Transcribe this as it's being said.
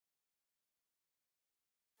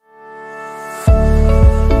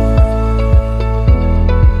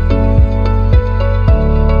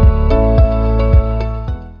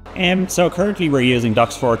So currently we're using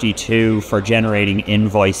Docs42 for generating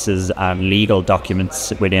invoices and legal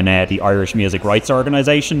documents within the Irish Music Rights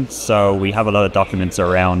Organisation. So we have a lot of documents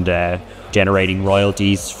around generating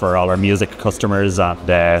royalties for all our music customers,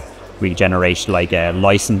 and we generate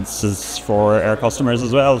licenses for our customers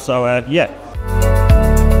as well. So yeah.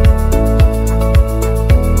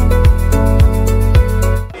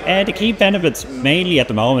 The key benefits mainly at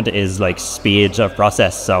the moment is speed of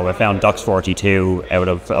process. So I found Docs42 out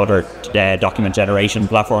of other document generation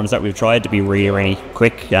platforms that we've tried to be really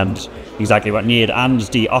quick and exactly what you need, and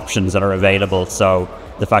the options that are available. So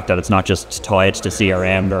the fact that it's not just tied to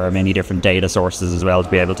CRM, there are many different data sources as well to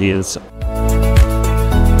be able to use.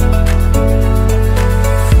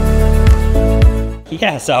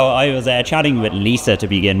 Yeah, so I was chatting with Lisa to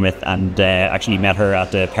begin with, and actually met her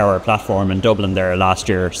at the Power platform in Dublin there last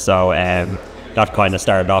year. So that kind of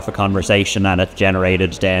started off a conversation, and it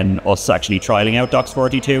generated then us actually trialling out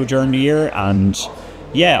Docs42 during the year. And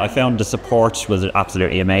yeah, I found the support was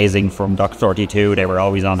absolutely amazing from Docs42. They were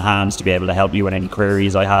always on hand to be able to help me with any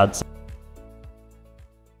queries I had.